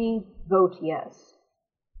 if we vote yes,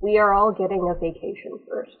 we are all getting a vacation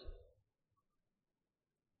first.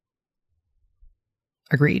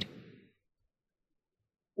 Agreed.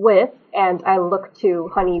 With, and I look to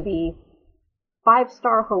Honeybee,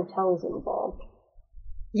 5-star hotels involved.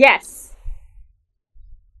 Yes.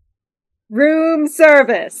 Room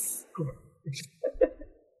service.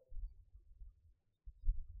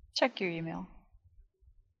 Check your email.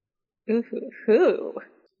 Ooh.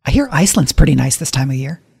 I hear Iceland's pretty nice this time of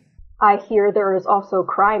year. I hear there is also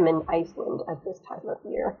crime in Iceland at this time of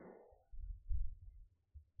year.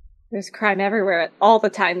 There's crime everywhere at all the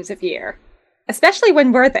times of year. Especially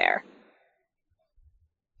when we're there.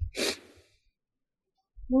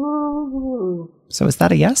 So is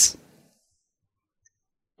that a yes?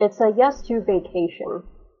 It's a yes to vacation.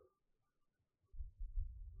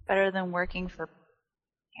 Better than working for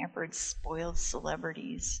pampered, spoiled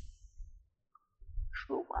celebrities.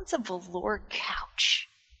 Who wants a velour couch?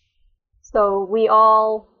 So we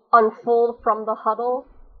all unfold from the huddle,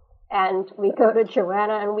 and we go to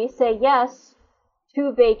Joanna and we say yes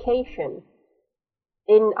to vacation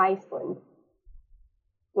in Iceland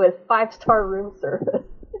with 5-star room service.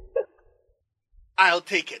 I'll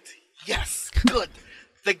take it. Yes, good.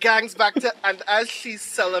 The gang's back to, and as she's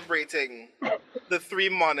celebrating, the 3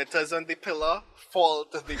 monitors on the pillar fall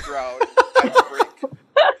to the ground and break.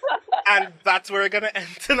 And that's where we're gonna end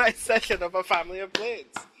tonight's session of A Family of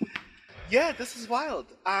Blades. Yeah, this is wild.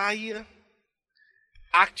 I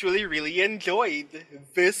actually really enjoyed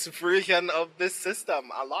this version of this system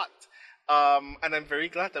a lot. And I'm very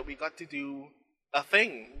glad that we got to do a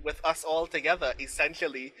thing with us all together,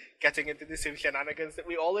 essentially getting into the same shenanigans that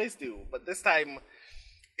we always do, but this time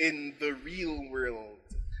in the real world.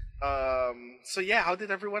 So yeah, how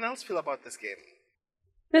did everyone else feel about this game?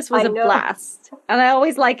 This was a blast. And I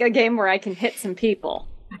always like a game where I can hit some people.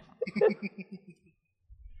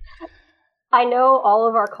 I know all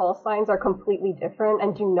of our call signs are completely different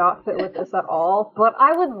and do not fit with this at all, but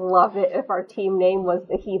I would love it if our team name was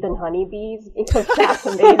the Heathen Honeybees, because that's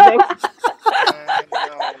amazing.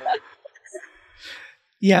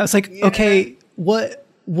 Yeah, I was like, okay, what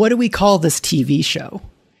do we call this TV show?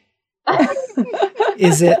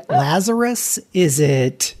 Is it Lazarus? Is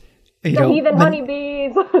it Heathen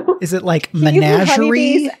Honeybees? Is it like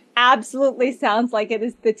Menagerie? Absolutely sounds like it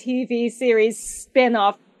is the TV series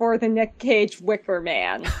spin-off for the Nick Cage Wicker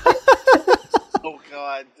Man. Oh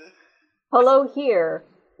god. Hello here.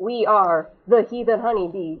 We are the Heathen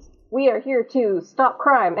Honeybees. We are here to stop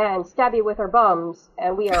crime and stab you with our bums,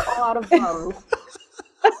 and we are all out of bums.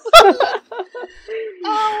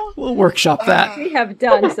 We'll workshop that. We have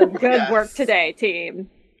done some good work today, team.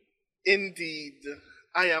 Indeed.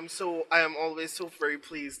 I am always so very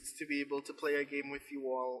pleased to be able to play a game with you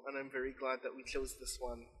all, and I'm very glad that we chose this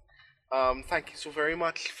one. Thank you so very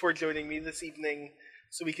much for joining me this evening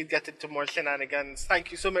so we could get into more shenanigans.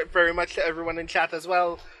 Thank you so very much to everyone in chat as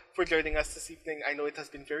well for joining us this evening. I know it has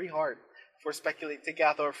been very hard for Speculate to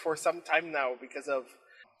gather for some time now because of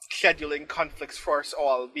scheduling conflicts for us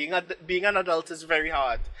all. Being an adult is very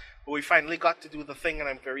hard, but we finally got to do the thing, and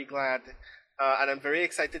I'm very glad. And I'm very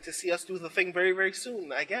excited to see us do the thing very, very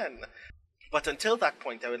soon again. But until that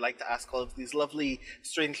point, I would like to ask all of these lovely,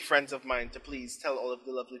 strange friends of mine to please tell all of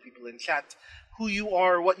the lovely people in chat who you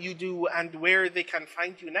are, what you do, and where they can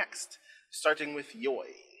find you next. Starting with Yoy.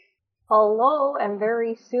 Hello, and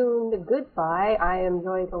very soon goodbye. I am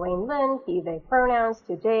Joy Elaine Lynn, he, they pronouns.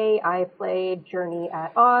 Today I played Journey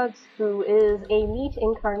at Odds, who is a meat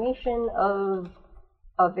incarnation of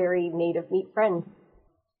a very native meat friend.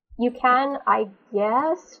 You can, I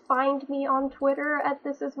guess, find me on Twitter at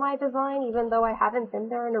This Is My Design, even though I haven't been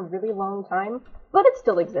there in a really long time, but it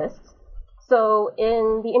still exists. So,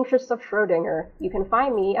 in the interests of Schrodinger, you can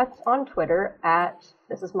find me on Twitter at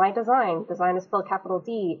This Is My Design. Design is spelled capital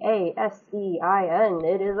D-A-S-E-I-N.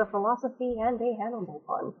 It is a philosophy and a Hannibal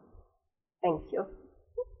pun. Thank you.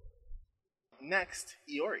 Next,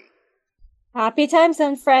 Iori. Happy times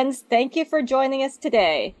and friends, thank you for joining us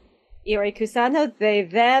today. Iori Kusano, they,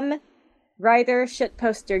 them, writer,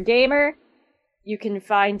 shitposter gamer. You can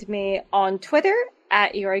find me on Twitter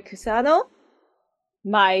at Iori Kusano.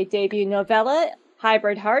 My debut novella,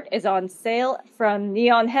 Hybrid Heart, is on sale from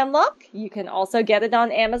Neon Hemlock. You can also get it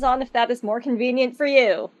on Amazon if that is more convenient for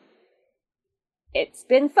you. It's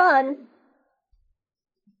been fun.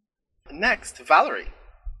 Next, Valerie.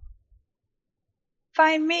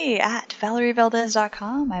 Find me at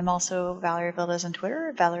ValerieValdez.com. I'm also Valerie Valdez on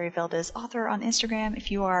Twitter, Valerie Valdez author on Instagram if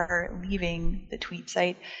you are leaving the tweet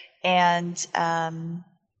site. And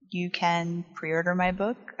you can pre-order my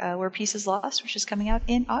book, Where Peace is Lost, which is coming out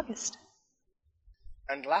in August.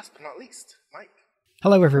 And last but not least, Mike.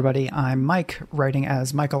 Hello, everybody. I'm Mike, writing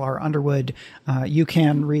as Michael R. Underwood. You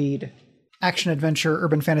can read action-adventure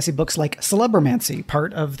urban fantasy books like Celebromancy,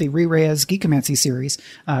 part of the Re-Reyes Geekomancy series,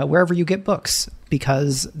 wherever you get books,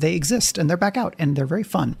 because they exist and they're back out and they're very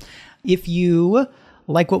fun. If you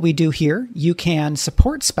like what we do here, you can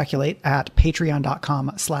support Speculate at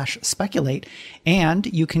patreon.com/speculate, and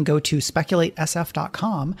you can go to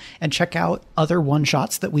speculatesf.com and check out other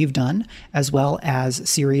one-shots that we've done, as well as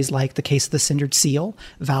series like The Case of the Cindered Seal,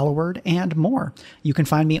 Valorword, and more. You can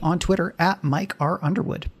find me on Twitter at Mike R.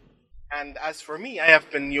 Underwood. And as for me, I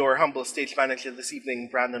have been your humble stage manager this evening,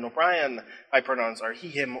 Brandon O'Brien. My pronouns are he,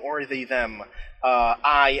 him, or they, them.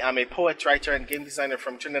 I am a poet, writer, and game designer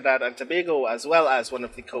from Trinidad and Tobago, as well as one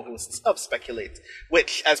of the co-hosts of Speculate,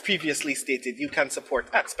 which, as previously stated, you can support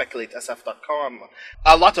at speculatesf.com.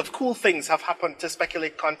 A lot of cool things have happened to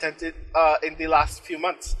Speculate content in the last few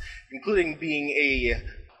months, including being a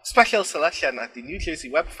special selection at the New Jersey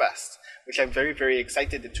Web Fest, which I'm very, very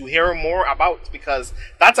excited to hear more about, because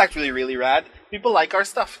that's actually really rad. People like our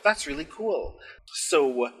stuff. That's really cool.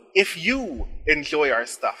 So, if you enjoy our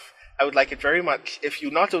stuff, I would like it very much if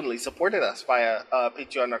you not only supported us via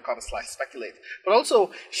patreon.com/speculate, but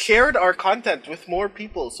also shared our content with more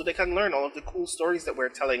people so they can learn all of the cool stories that we're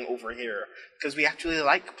telling over here, because we actually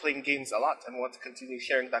like playing games a lot and want to continue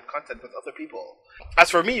sharing that content with other people. As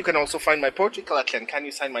for me, you can also find my poetry collection, Can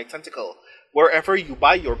You Sign My Tentacle, wherever you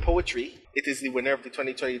buy your poetry. It is the winner of the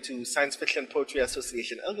 2022 Science Fiction Poetry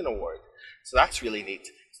Association Elgin Award. So that's really neat.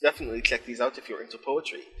 So definitely check these out if you're into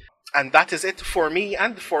poetry. And that is it for me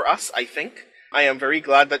and for us, I think. I am very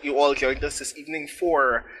glad that you all joined us this evening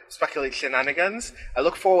for Speculate Shenanigans. I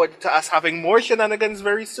look forward to us having more shenanigans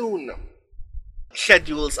very soon.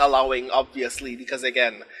 Schedules allowing, obviously, because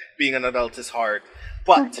again, being an adult is hard.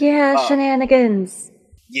 But shenanigans.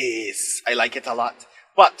 Yes, I like it a lot.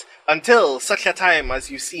 But until such a time as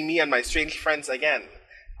you see me and my strange friends again,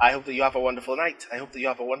 I hope that you have a wonderful night. I hope that you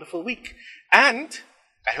have a wonderful week. And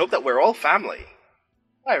I hope that we're all family.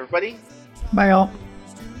 Bye, everybody. Bye, all.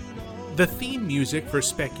 The theme music for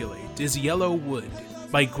Speculate is Yellow Wood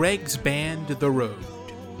by Greg's band The Road.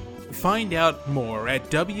 Find out more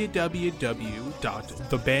at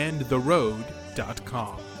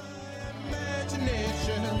www.thebandtheroad.com.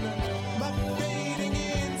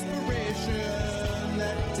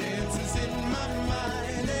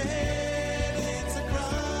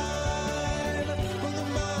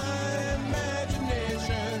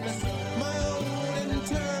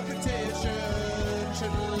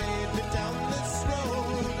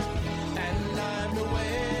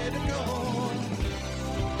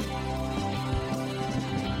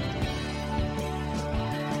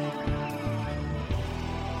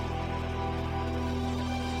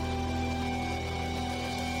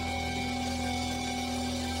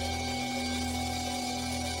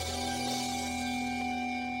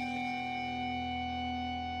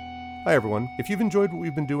 Hi everyone. If you've enjoyed what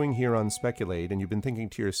we've been doing here on Speculate and you've been thinking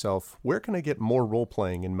to yourself, where can I get more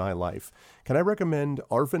role-playing in my life? Can I recommend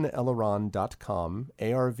arvaneleron.com,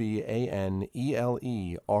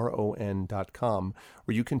 ARVANELERON.com,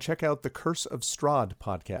 where you can check out the Curse of Strahd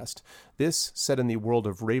podcast. This, set in the world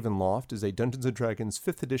of Ravenloft, is a Dungeons & Dragons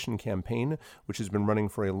 5th edition campaign, which has been running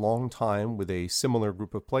for a long time with a similar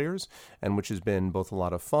group of players, and which has been both a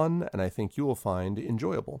lot of fun and I think you will find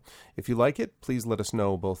enjoyable. If you like it, please let us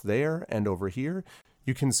know both there and over here.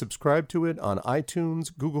 You can subscribe to it on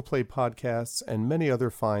iTunes, Google Play Podcasts, and many other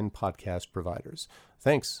fine podcast providers.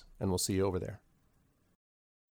 Thanks, and we'll see you over there.